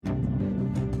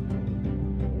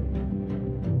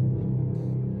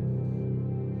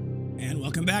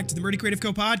Welcome back to the Murdy Creative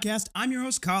Co podcast. I'm your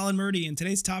host, Colin Murdy, and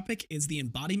today's topic is the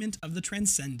embodiment of the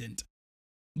transcendent.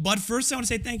 But first, I want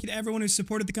to say thank you to everyone who's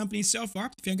supported the company so far.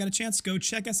 If you haven't got a chance, go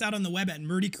check us out on the web at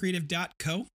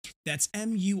murdycreative.co. That's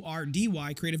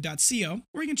M-U-R-D-Y creative.co.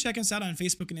 Or you can check us out on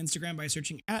Facebook and Instagram by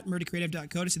searching at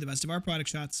murdycreative.co to see the best of our product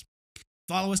shots.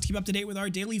 Follow us to keep up to date with our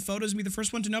daily photos and be the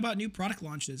first one to know about new product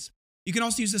launches. You can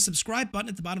also use the subscribe button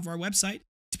at the bottom of our website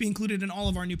to be included in all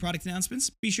of our new product announcements.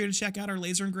 Be sure to check out our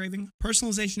laser engraving,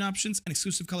 personalization options, and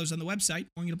exclusive colors on the website,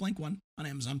 or you get a blank one on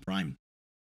Amazon Prime.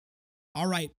 All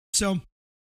right, so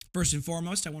first and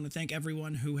foremost, I want to thank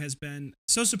everyone who has been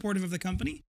so supportive of the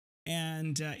company,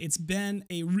 and it's been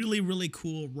a really, really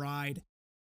cool ride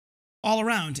all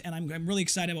around, and I'm really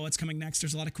excited about what's coming next.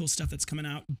 There's a lot of cool stuff that's coming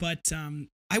out, but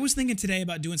I was thinking today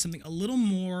about doing something a little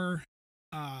more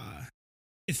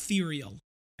ethereal,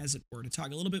 as it were, to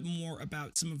talk a little bit more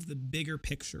about some of the bigger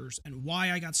pictures and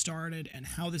why I got started and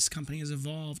how this company has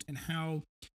evolved and how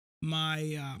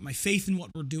my faith in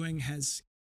what we're doing has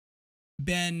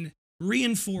been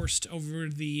reinforced over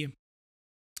the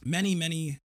many,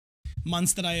 many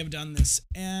months that I have done this.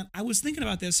 And I was thinking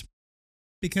about this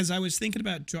because I was thinking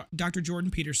about Dr.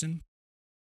 Jordan Peterson,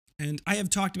 and I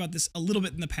have talked about this a little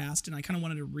bit in the past, and I kind of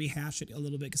wanted to rehash it a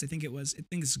little bit because I think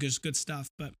it's just good stuff.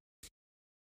 But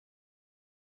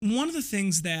one of the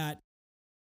things that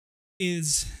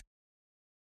is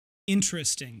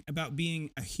interesting about being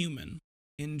a human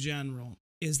in general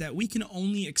is that we can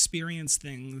only experience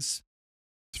things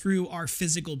through our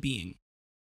physical being.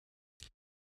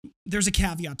 There's a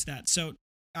caveat to that. So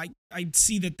I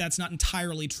see that that's not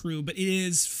entirely true, but it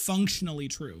is functionally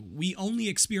true. We only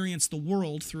experience the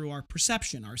world through our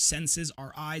perception, our senses,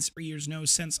 our eyes, our ears,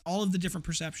 nose, sense, all of the different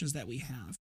perceptions that we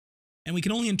have. And we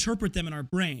can only interpret them in our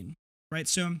brain, right?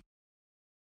 So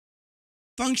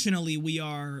functionally, we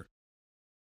are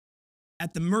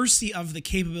at the mercy of the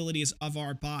capabilities of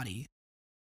our body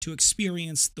to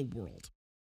experience the world.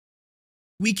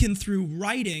 We can, through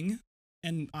writing,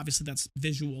 and obviously that's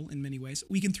visual in many ways,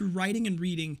 we can, through writing and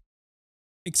reading,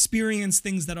 experience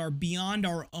things that are beyond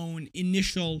our own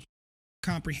initial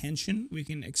comprehension. We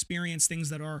can experience things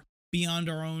that are beyond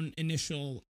our own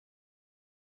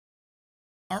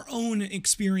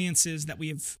experiences that we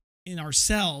have in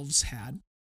ourselves had.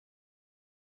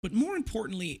 But more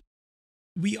importantly,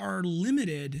 we are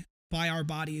limited by our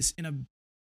bodies in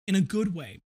a good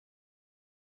way.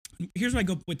 Here's where I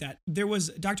go with that.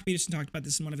 Dr. Peterson talked about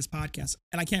this in one of his podcasts,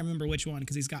 and I can't remember which one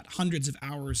because he's got hundreds of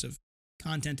hours of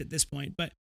content at this point,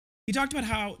 but he talked about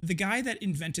how the guy that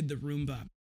invented the Roomba,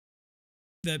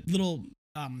 the little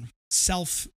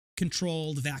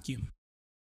self-controlled vacuum,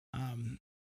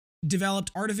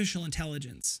 developed artificial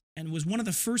intelligence and was one of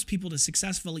the first people to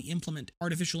successfully implement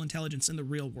artificial intelligence in the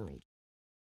real world.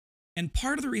 And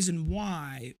part of the reason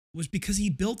why was because he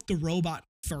built the robot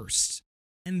first,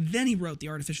 and then he wrote the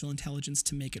artificial intelligence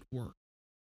to make it work.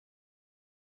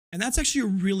 And that's actually a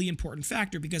really important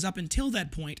factor because up until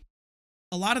that point,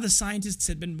 a lot of the scientists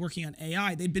had been working on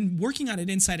AI. They'd been working on it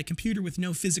inside a computer with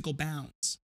no physical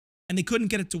bounds, and they couldn't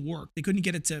get it to work. They couldn't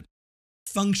get it to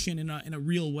function in a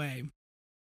real way.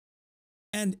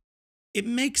 And it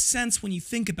makes sense when you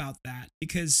think about that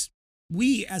because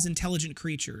we as intelligent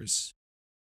creatures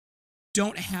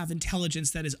don't have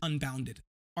intelligence that is unbounded.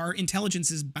 Our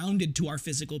intelligence is bounded to our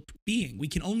physical being. We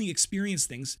can only experience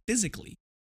things physically.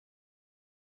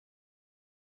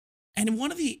 And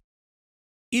one of the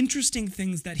interesting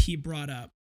things that he brought up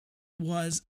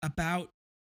was about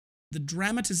the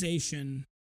dramatization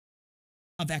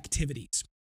of activities.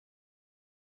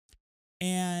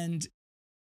 And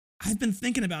I've been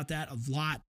thinking about that a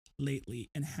lot lately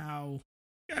and how,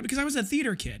 because I was a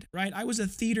theater kid, right? I was a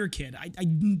theater kid. I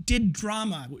did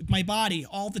drama with my body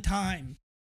all the time.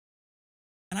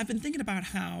 And I've been thinking about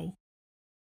how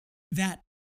that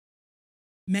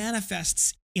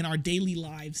manifests in our daily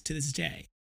lives to this day,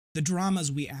 the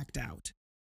dramas we act out,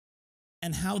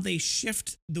 and how they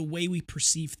shift the way we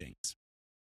perceive things.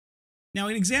 Now,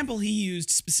 an example he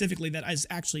used specifically that has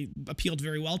actually appealed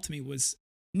very well to me was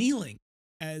kneeling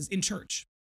as in church.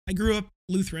 I grew up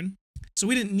Lutheran, so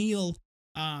we didn't kneel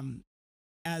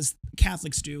as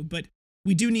Catholics do, but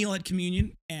we do kneel at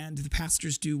communion, and the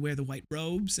pastors do wear the white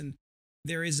robes, and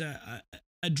there is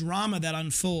a drama that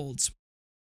unfolds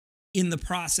in the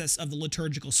process of the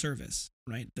liturgical service,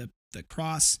 right? The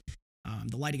cross,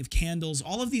 the lighting of candles,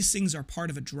 all of these things are part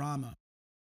of a drama.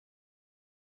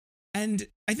 And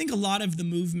I think a lot of the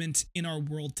movement in our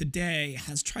world today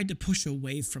has tried to push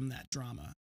away from that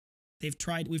drama. We've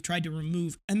tried to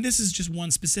remove, and this is just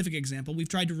one specific example, we've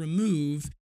tried to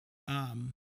remove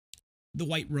the the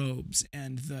white robes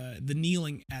and the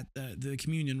kneeling at the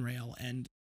communion rail, and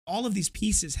all of these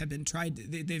pieces have been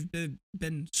they've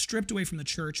been stripped away from the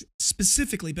church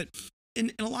specifically, but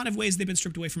in a lot of ways they've been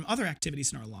stripped away from other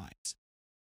activities in our lives.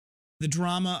 The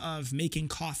drama of making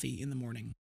coffee in the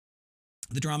morning,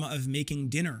 the drama of making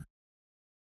dinner,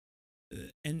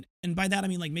 and by that I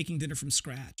mean like making dinner from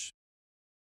scratch.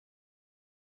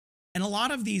 And a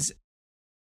lot of these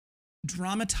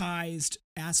dramatized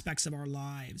aspects of our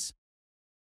lives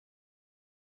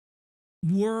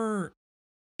were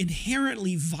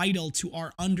inherently vital to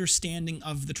our understanding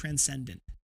of the transcendent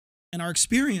and our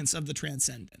experience of the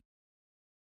transcendent,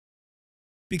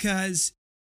 because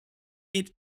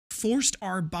it forced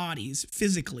our bodies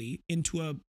physically into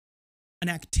an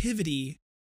activity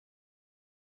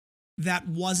that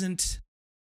wasn't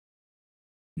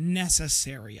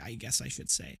necessary, I guess I should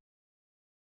say.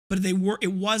 But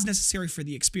it was necessary for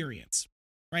the experience,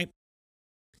 right?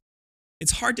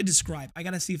 It's hard to describe. I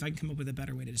got to see if I can come up with a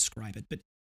better way to describe it. But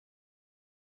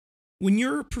when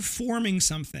you're performing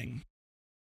something,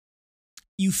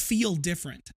 you feel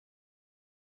different.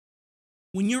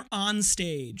 When you're on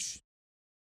stage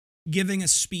giving a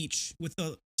speech with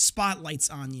the spotlights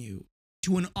on you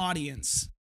to an audience,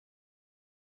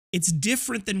 it's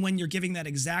different than when you're giving that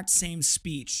exact same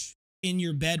speech in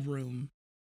your bedroom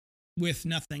with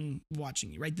nothing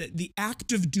watching you, right? The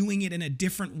act of doing it in a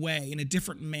different way, in a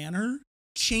different manner,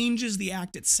 changes the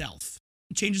act itself.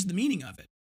 It changes the meaning of it.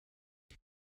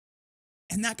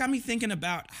 And that got me thinking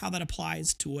about how that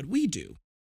applies to what we do.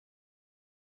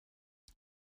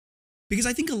 Because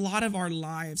I think a lot of our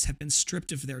lives have been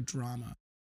stripped of their drama.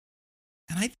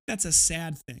 And I think that's a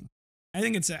sad thing. I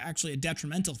think it's actually a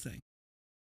detrimental thing.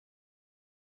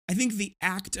 I think the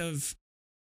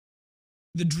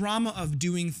drama of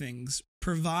doing things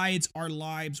provides our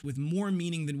lives with more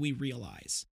meaning than we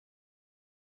realize.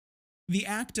 The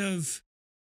act of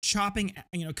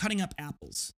cutting up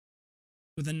apples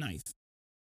with a knife,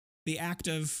 the act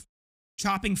of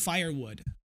chopping firewood,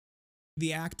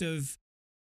 the act of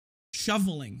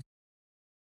shoveling.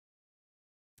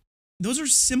 Those are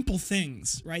simple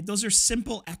things, right? Those are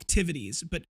simple activities,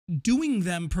 but doing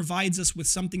them provides us with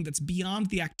something that's beyond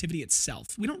the activity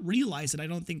itself. We don't realize it, I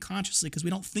don't think, consciously, because we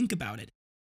don't think about it.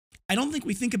 I don't think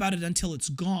we think about it until it's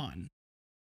gone.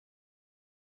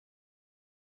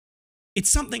 It's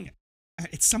something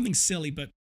silly, but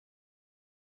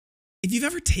if you've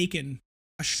ever taken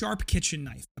a sharp kitchen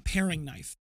knife, a paring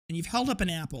knife, and you've held up an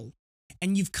apple,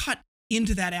 and you've cut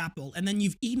into that apple, and then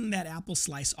you've eaten that apple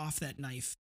slice off that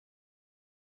knife,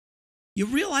 you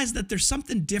realize that there's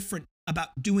something different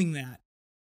about doing that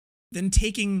than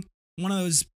taking one of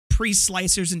those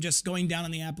pre-slicers and just going down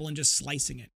on the apple and just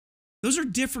slicing it. Those are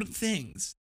different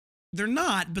things. They're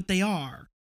not, but they are.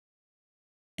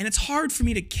 And it's hard for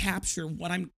me to capture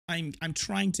what I'm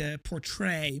trying to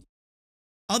portray,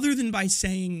 other than by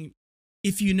saying,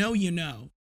 if you know, you know.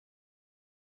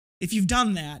 If you've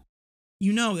done that,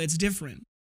 you know it's different.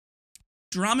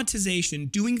 Dramatization,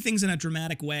 doing things in a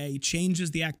dramatic way,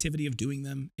 changes the activity of doing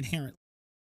them inherently,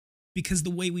 because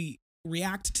the way we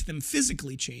react to them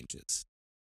physically changes.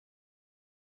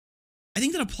 I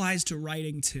think that applies to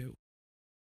writing too.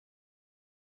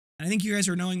 And I think you guys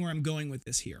are knowing where I'm going with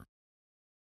this here.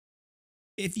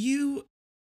 If you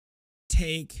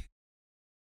take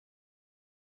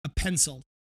a pencil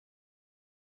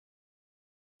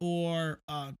or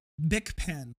a Bic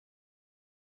pen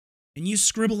and you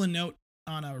scribble a note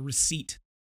on a receipt,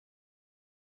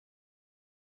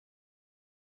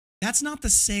 that's not the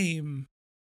same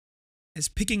as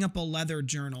picking up a leather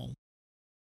journal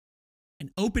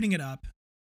and opening it up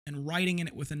and writing in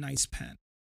it with a nice pen.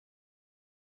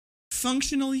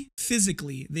 Functionally,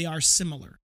 physically, they are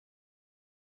similar.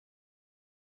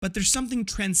 But there's something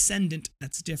transcendent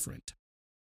that's different.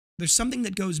 There's something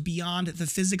that goes beyond the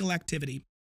physical activity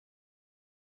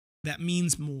that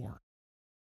means more.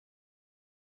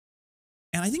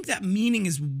 And I think that meaning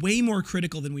is way more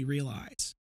critical than we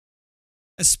realize,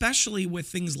 especially with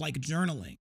things like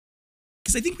journaling.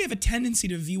 Because I think we have a tendency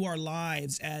to view our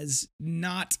lives as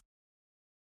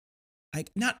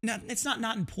it's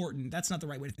not important. That's not the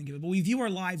right way to think of it. But we view our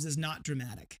lives as not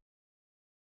dramatic.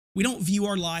 We don't view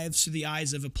our lives through the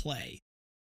eyes of a play.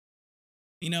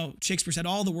 You know, Shakespeare said,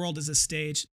 all the world is a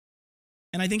stage.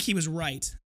 And I think he was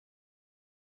right.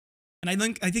 And I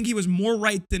think he was more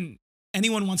right than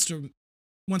anyone wants to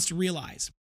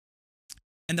realize.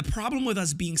 And the problem with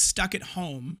us being stuck at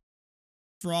home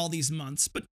for all these months,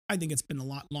 but I think it's been a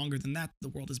lot longer than that, the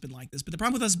world has been like this. But the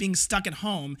problem with us being stuck at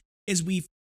home is we've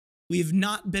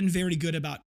not been very good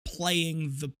about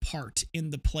playing the part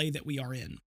in the play that we are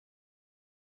in.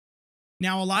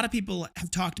 Now, a lot of people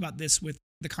have talked about this with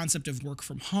the concept of work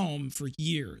from home for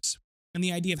years, and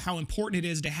the idea of how important it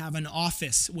is to have an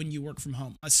office when you work from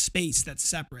home, a space that's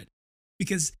separate,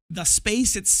 because the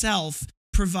space itself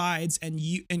provides and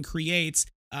creates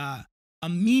a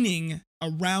meaning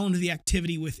around the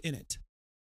activity within it.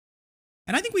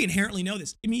 And I think we inherently know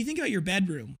this. I mean, you think about your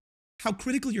bedroom, how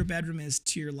critical your bedroom is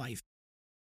to your life.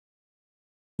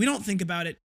 We don't think about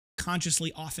it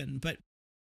consciously often, but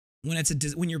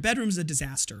when your bedroom's a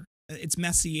disaster, it's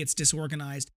messy, it's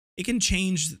disorganized, it can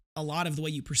change a lot of the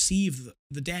way you perceive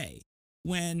the day.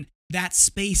 When that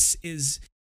space is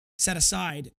set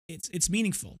aside, it's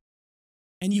meaningful.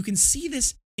 And you can see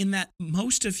this in that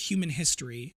most of human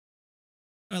history,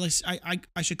 or at least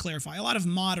I should clarify, a lot of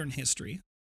modern history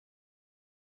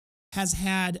has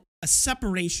had a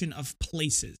separation of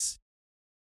places.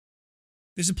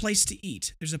 There's a place to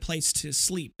eat, there's a place to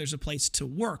sleep, there's a place to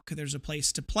work, there's a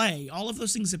place to play. All of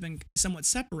those things have been somewhat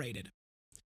separated.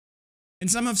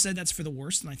 And some have said that's for the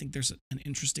worst, and I think there's an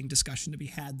interesting discussion to be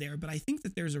had there, but I think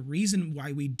that there's a reason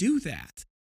why we do that.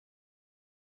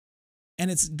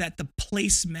 And it's that the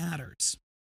place matters.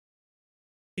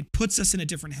 It puts us in a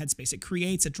different headspace. It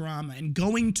creates a drama. And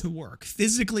going to work,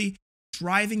 physically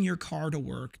driving your car to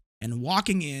work and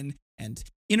walking in and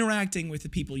interacting with the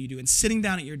people you do and sitting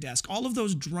down at your desk, all of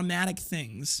those dramatic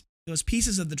things, those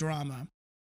pieces of the drama,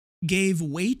 gave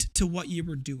weight to what you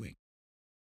were doing.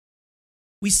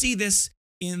 We see this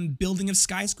in building of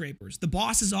skyscrapers. The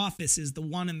boss's office is the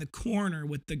one in the corner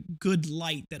with the good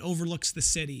light that overlooks the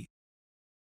city.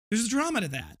 There's a drama to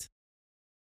that.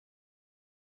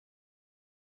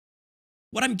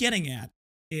 What I'm getting at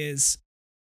is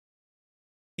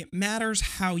it matters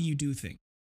how you do things.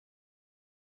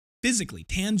 Physically,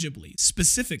 tangibly,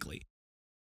 specifically.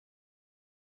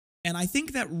 And I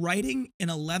think that writing in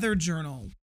a leather journal,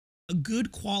 a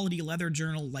good quality leather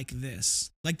journal like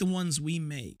this, like the ones we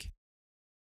make,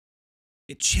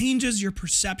 it changes your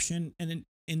perception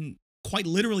and quite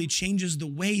literally changes the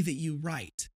way that you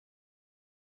write.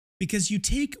 Because you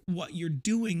take what you're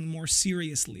doing more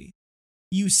seriously.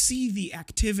 You see the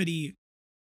activity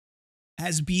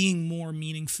as being more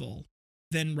meaningful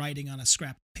than writing on a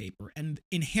scrap of paper. And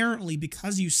inherently,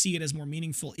 because you see it as more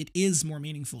meaningful, it is more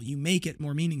meaningful. You make it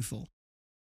more meaningful.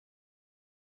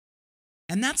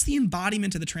 And that's the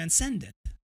embodiment of the transcendent.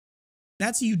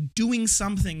 That's you doing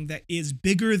something that is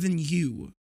bigger than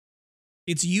you.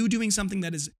 It's you doing something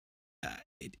that is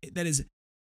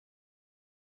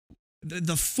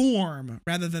the form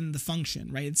rather than the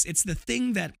function, right? It's the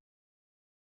thing that,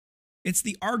 it's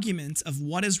the argument of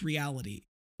what is reality.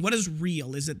 What is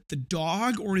real? Is it the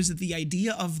dog or is it the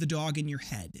idea of the dog in your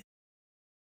head?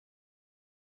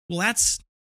 Well, that's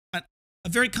a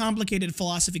very complicated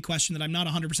philosophy question that I'm not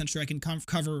 100% sure I can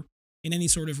cover in any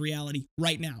sort of reality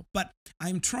right now. But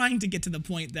I'm trying to get to the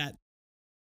point that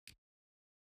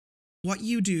what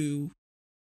you do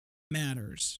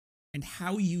matters and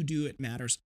how you do it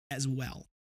matters as well.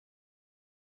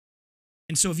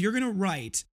 And so if you're going to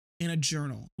write in a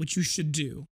journal, which you should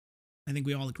do, I think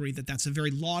we all agree that that's a very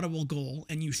laudable goal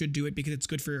and you should do it because it's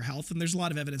good for your health. And there's a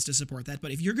lot of evidence to support that.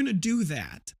 But if you're going to do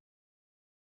that,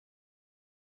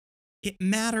 it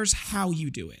matters how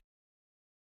you do it.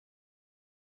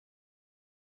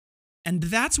 And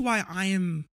that's why I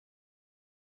am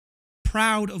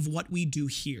proud of what we do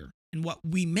here and what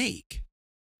we make.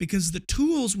 Because the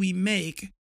tools we make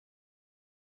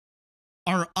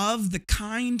are of the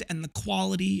kind and the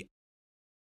quality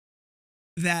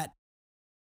that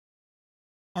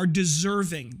are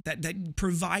deserving, that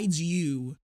provides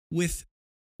you with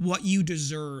what you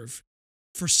deserve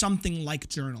for something like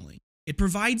journaling. It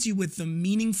provides you with the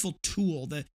meaningful tool,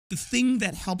 the thing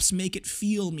that helps make it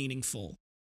feel meaningful.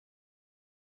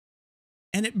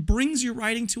 And it brings your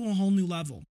writing to a whole new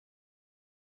level.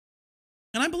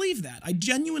 And I believe that. I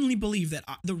genuinely believe that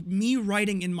me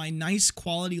writing in my nice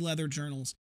quality leather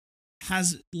journals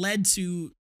has led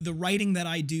to the writing that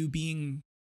I do being,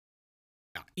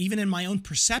 even in my own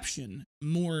perception,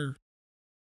 more.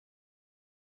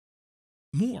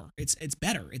 It's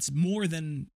better. It's more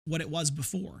than what it was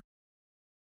before.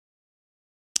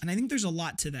 And I think there's a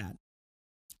lot to that.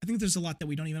 I think there's a lot that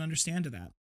we don't even understand to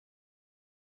that.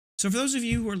 So for those of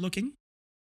you who are looking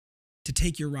to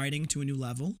take your writing to a new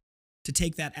level, to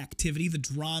take that activity, the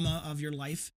drama of your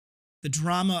life, the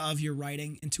drama of your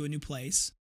writing into a new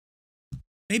place,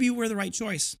 maybe we're the right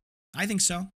choice. I think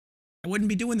so. I wouldn't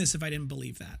be doing this if I didn't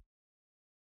believe that.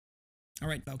 All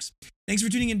right, folks. Thanks for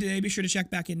tuning in today. Be sure to check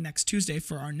back in next Tuesday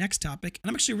for our next topic. And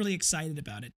I'm actually really excited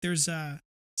about it. There's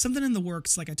something in the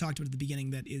works, like I talked about at the beginning,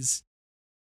 that is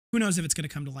who knows if it's going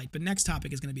to come to light. But next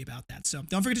topic is going to be about that. So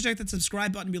don't forget to check that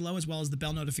subscribe button below, as well as the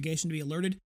bell notification to be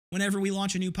alerted whenever we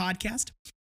launch a new podcast.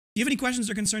 If you have any questions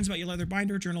or concerns about your leather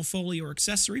binder, journal, folio, or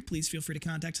accessory, please feel free to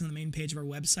contact us on the main page of our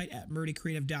website at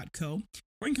murdycreative.co.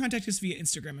 Or you can contact us via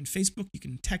Instagram and Facebook. You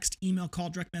can text, email, call,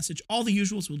 direct message, all the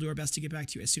usuals. We'll do our best to get back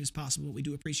to you as soon as possible. We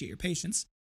do appreciate your patience.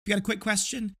 If you got a quick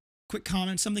question, quick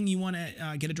comment, something you want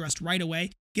to get addressed right away,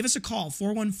 give us a call,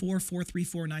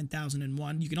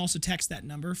 414-434-9001. You can also text that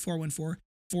number,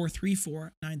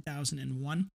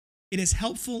 414-434-9001. It is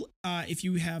helpful if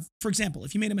you have, for example,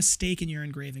 if you made a mistake in your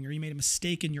engraving or you made a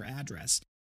mistake in your address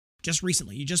just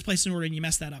recently, you just placed an order and you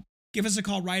messed that up, give us a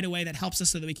call right away. That helps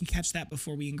us so that we can catch that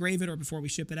before we engrave it or before we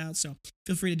ship it out. So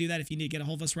feel free to do that if you need to get a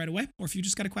hold of us right away, or if you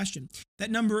just got a question. That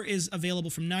number is available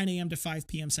from 9 a.m. to 5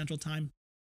 p.m. Central Time.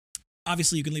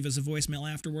 Obviously, you can leave us a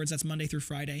voicemail afterwards. That's Monday through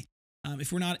Friday.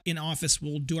 If we're not in office,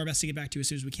 we'll do our best to get back to you as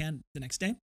soon as we can the next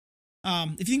day.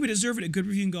 If you think we deserve it, a good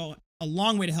review can go a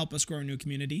long way to help us grow our new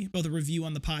community, both a review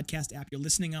on the podcast app you're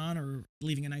listening on or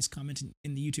leaving a nice comment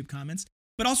in the YouTube comments,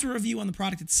 but also a review on the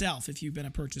product itself if you've been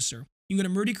a purchaser. You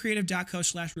can go to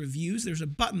murdycreative.co/reviews. There's a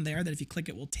button there that if you click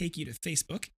it will take you to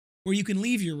Facebook, where you can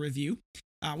leave your review.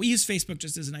 We use Facebook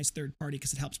just as a nice third party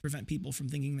because it helps prevent people from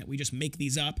thinking that we just make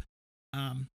these up.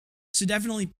 So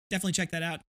definitely check that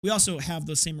out. We also have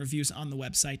those same reviews on the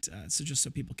website, so just so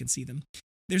people can see them.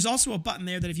 There's also a button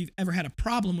there that if you've ever had a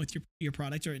problem with your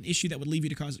product or an issue that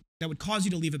would cause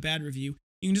you to leave a bad review,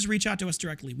 you can just reach out to us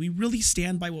directly. We really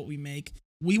stand by what we make.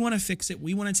 We want to fix it.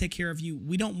 We want to take care of you.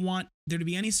 We don't want there to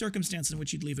be any circumstance in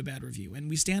which you'd leave a bad review, and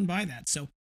we stand by that. So,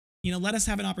 let us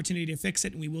have an opportunity to fix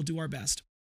it, and we will do our best.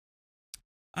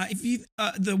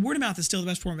 The word of mouth is still the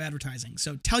best form of advertising.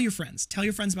 So tell your friends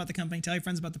about the company, tell your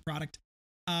friends about the product.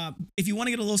 If you want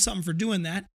to get a little something for doing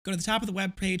that, go to the top of the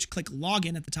web page, click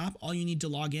login at the top. All you need to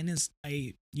log in is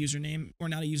a username, or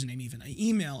not a username even, an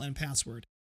email and password.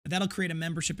 That'll create a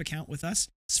membership account with us.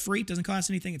 It's free, it doesn't cost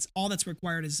anything. It's all that's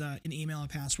required is an email and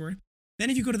password. Then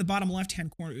if you go to the bottom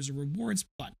left-hand corner, there's a rewards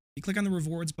button. You click on the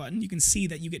rewards button, you can see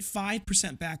that you get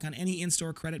 5% back on any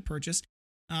in-store credit purchase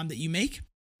that you make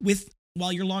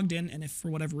while you're logged in. And if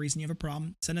for whatever reason you have a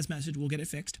problem, send us a message, we'll get it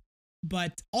fixed.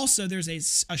 But also there's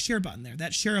a share button there.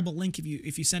 That shareable link,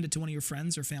 if you send it to one of your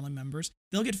friends or family members,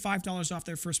 they'll get $5 off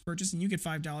their first purchase, and you get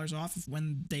 $5 off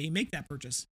when they make that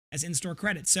purchase as in-store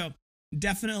credit. So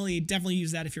definitely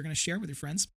use that if you're going to share with your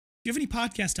friends. If you have any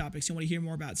podcast topics you want to hear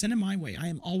more about, send them my way. I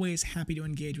am always happy to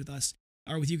engage with us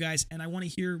or with you guys, and I want to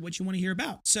hear what you want to hear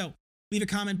about. So leave a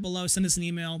comment below, send us an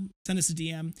email, send us a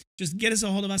DM. Just get us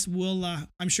a hold of us.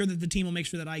 I'm sure that the team will make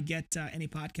sure that I get any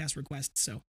podcast requests,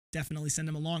 so definitely send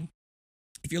them along.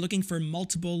 If you're looking for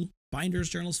multiple binders,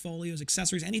 journals, folios,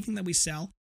 accessories, anything that we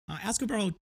sell, ask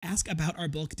about our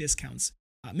bulk discounts.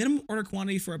 Minimum order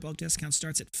quantity for a bulk discount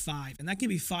starts at 5, and that can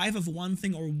be 5 of one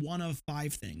thing or 1 of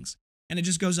 5 things, and it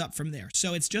just goes up from there.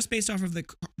 So it's just based off of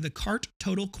the cart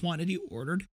total quantity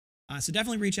ordered. So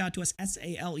definitely reach out to us,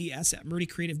 SALES at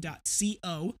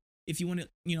murdycreative.co if you want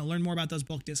to learn more about those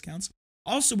bulk discounts.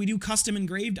 Also, we do custom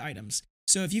engraved items.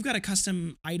 So if you've got a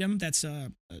custom item that's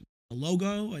a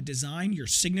logo, a design, your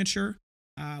signature,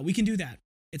 we can do that.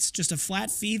 It's just a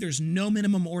flat fee. There's no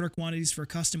minimum order quantities for a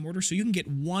custom order, so you can get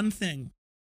one thing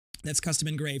that's custom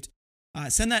engraved.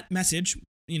 Send that message,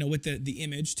 with the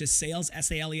image to sales,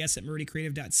 SALES at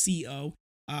murdycreative.co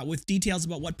with details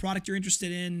about what product you're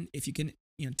interested in. If you can,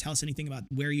 tell us anything about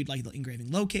where you'd like the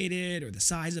engraving located or the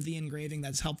size of the engraving,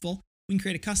 that's helpful. We can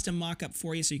create a custom mock-up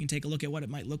for you so you can take a look at what it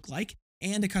might look like,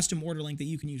 and a custom order link that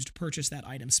you can use to purchase that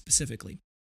item specifically.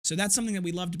 So that's something that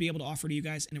we love to be able to offer to you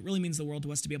guys, and it really means the world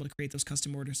to us to be able to create those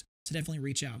custom orders. So definitely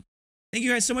reach out. Thank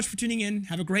you guys so much for tuning in.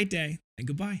 Have a great day, and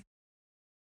goodbye.